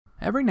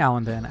Every now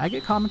and then, I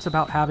get comments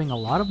about having a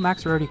lot of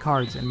max rarity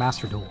cards in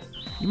Master Duel.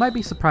 You might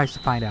be surprised to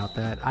find out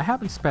that I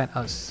haven't spent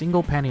a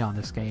single penny on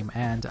this game,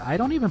 and I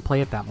don't even play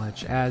it that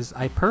much, as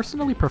I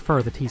personally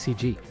prefer the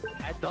TCG.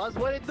 That does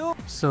what it do.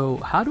 So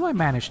how do I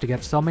manage to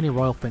get so many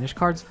Royal Finish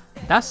cards?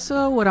 That's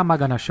what I'm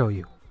gonna show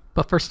you.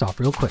 But first off,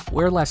 real quick,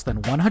 we're less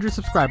than 100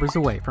 subscribers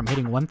away from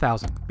hitting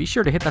 1,000. Be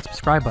sure to hit that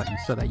subscribe button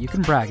so that you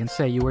can brag and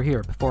say you were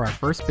here before our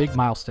first big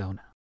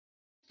milestone.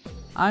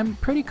 I'm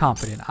pretty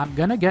confident I'm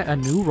gonna get a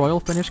new Royal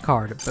Finish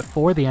card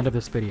before the end of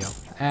this video,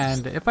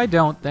 and if I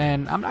don't,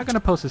 then I'm not gonna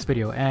post this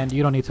video and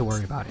you don't need to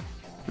worry about it.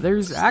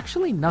 There's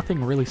actually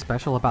nothing really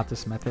special about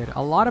this method.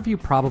 A lot of you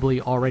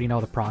probably already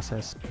know the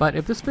process, but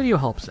if this video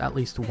helps at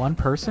least one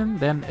person,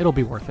 then it'll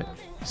be worth it.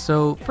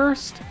 So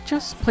first,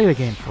 just play the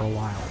game for a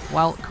while.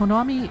 While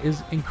Konami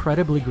is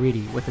incredibly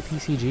greedy with the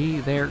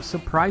TCG, they're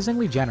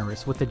surprisingly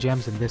generous with the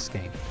gems in this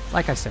game.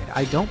 Like I said,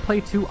 I don't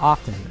play too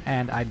often,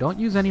 and I don't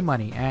use any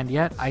money, and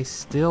yet I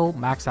still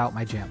max out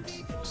my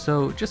gems.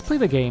 So just play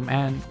the game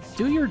and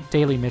do your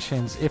daily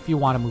missions if you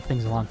want to move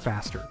things along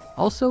faster.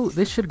 Also,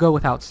 this should go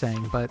without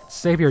saying, but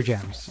save your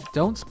gems.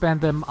 Don't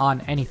spend them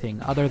on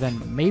anything other than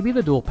maybe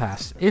the duel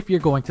pass if you're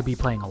going to be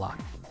playing a lot.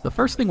 The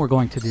first thing we're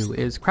going to do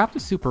is craft a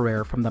super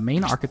rare from the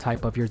main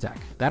archetype of your deck.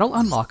 That'll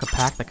unlock a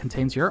pack that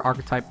contains your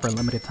archetype for a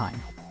limited time.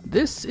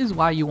 This is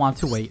why you want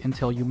to wait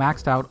until you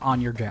maxed out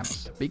on your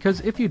gems, because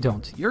if you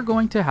don't, you're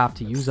going to have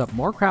to use up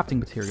more crafting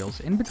materials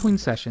in between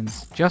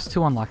sessions just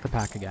to unlock the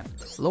pack again,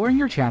 lowering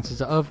your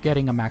chances of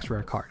getting a max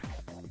rare card.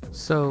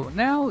 So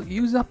now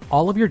use up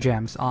all of your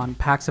gems on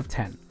packs of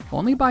 10.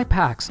 Only buy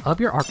packs of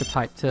your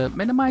archetype to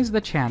minimize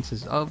the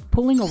chances of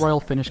pulling a Royal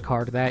Finish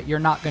card that you're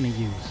not going to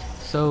use.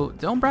 So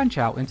don't branch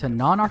out into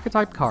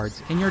non-archetype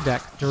cards in your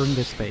deck during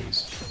this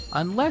phase,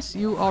 unless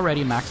you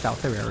already maxed out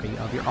the rarity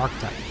of your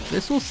archetype.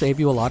 This will save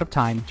you a lot of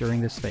time during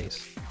this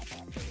phase.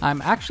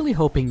 I'm actually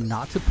hoping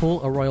not to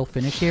pull a Royal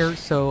Finish here,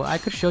 so I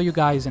could show you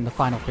guys in the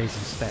final phase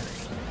instead.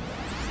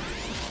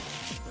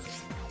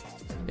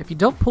 If you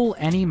don't pull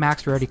any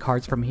max rarity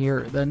cards from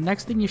here, the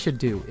next thing you should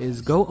do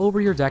is go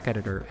over your deck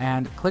editor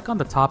and click on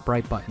the top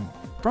right button.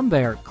 From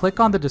there, click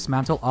on the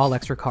Dismantle All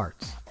Extra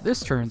Cards. This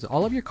turns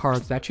all of your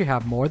cards that you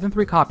have more than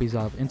 3 copies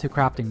of into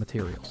crafting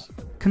materials.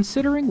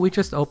 Considering we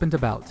just opened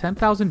about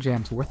 10,000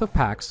 gems worth of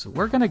packs,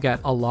 we're gonna get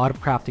a lot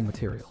of crafting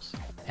materials.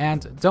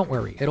 And don't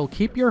worry, it'll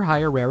keep your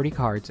higher rarity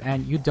cards,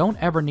 and you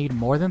don't ever need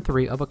more than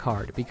 3 of a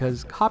card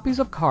because copies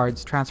of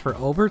cards transfer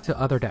over to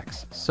other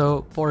decks.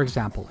 So for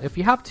example, if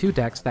you have 2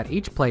 decks that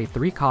each play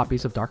 3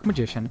 copies of Dark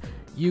Magician,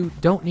 you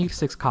don't need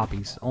 6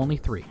 copies, only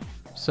 3.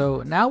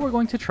 So now we're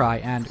going to try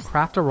and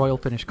craft a Royal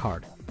Finish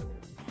card.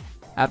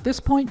 At this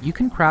point, you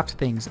can craft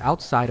things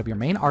outside of your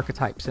main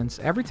archetype, since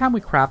every time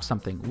we craft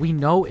something, we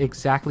know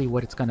exactly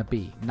what it's going to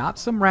be, not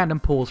some random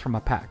pulls from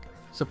a pack.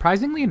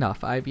 Surprisingly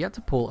enough, I've yet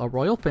to pull a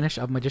Royal Finish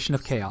of Magician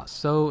of Chaos,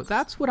 so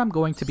that's what I'm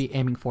going to be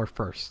aiming for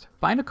first.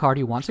 Find a card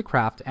you want to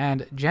craft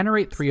and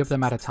generate 3 of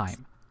them at a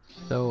time.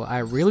 Though I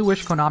really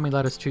wish Konami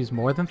let us choose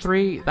more than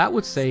 3, that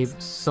would save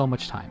so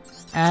much time.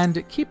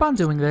 And keep on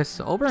doing this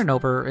over and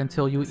over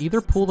until you either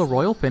pull the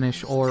Royal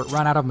Finish or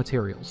run out of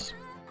materials.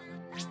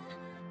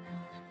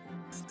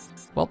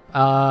 Well,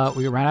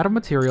 we ran out of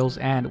materials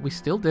and we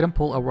still didn't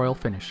pull a Royal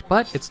Finish,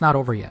 but it's not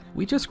over yet.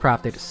 We just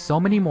crafted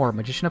so many more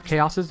Magician of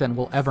Chaoses than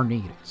we'll ever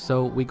need,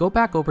 so we go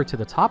back over to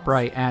the top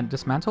right and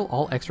dismantle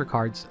all extra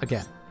cards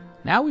again.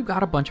 Now we've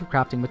got a bunch of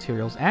crafting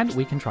materials and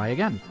we can try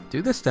again.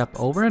 Do this step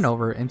over and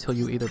over until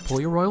you either pull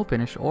your Royal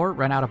Finish or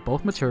run out of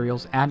both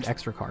materials and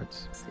extra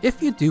cards.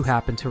 If you do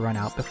happen to run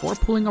out before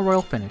pulling a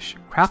Royal Finish,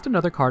 craft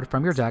another card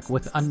from your deck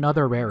with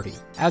another rarity,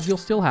 as you'll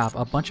still have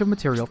a bunch of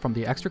material from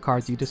the extra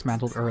cards you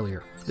dismantled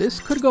earlier.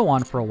 This could go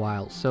on for a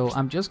while, so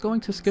I'm just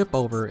going to skip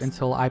over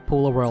until I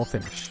pull a Royal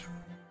Finish.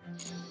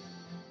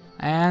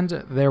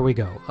 And there we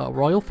go, a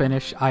Royal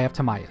Finish Eye of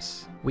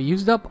Timaeus. We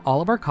used up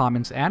all of our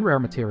commons and rare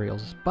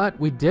materials, but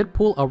we did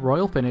pull a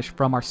Royal Finish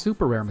from our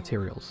super rare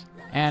materials.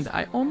 And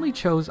I only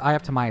chose Eye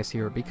of Timaeus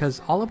here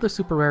because all of the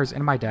super rares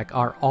in my deck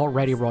are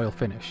already Royal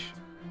Finish,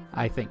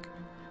 I think.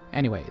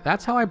 Anyway,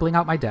 that's how I bling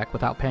out my deck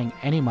without paying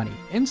any money.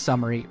 In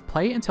summary,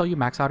 play until you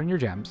max out on your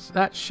gems.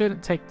 That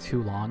shouldn't take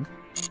too long.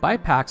 Buy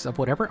packs of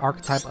whatever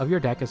archetype of your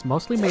deck is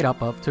mostly made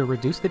up of to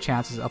reduce the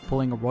chances of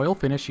pulling a Royal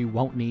Finish you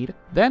won't need.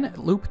 Then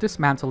loop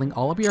dismantling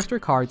all of your extra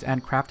cards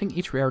and crafting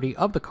each rarity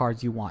of the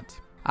cards you want.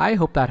 I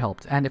hope that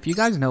helped, and if you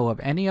guys know of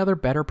any other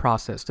better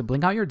process to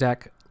bling out your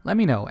deck, let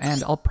me know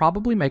and I'll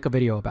probably make a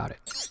video about it.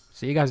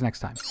 See you guys next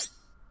time.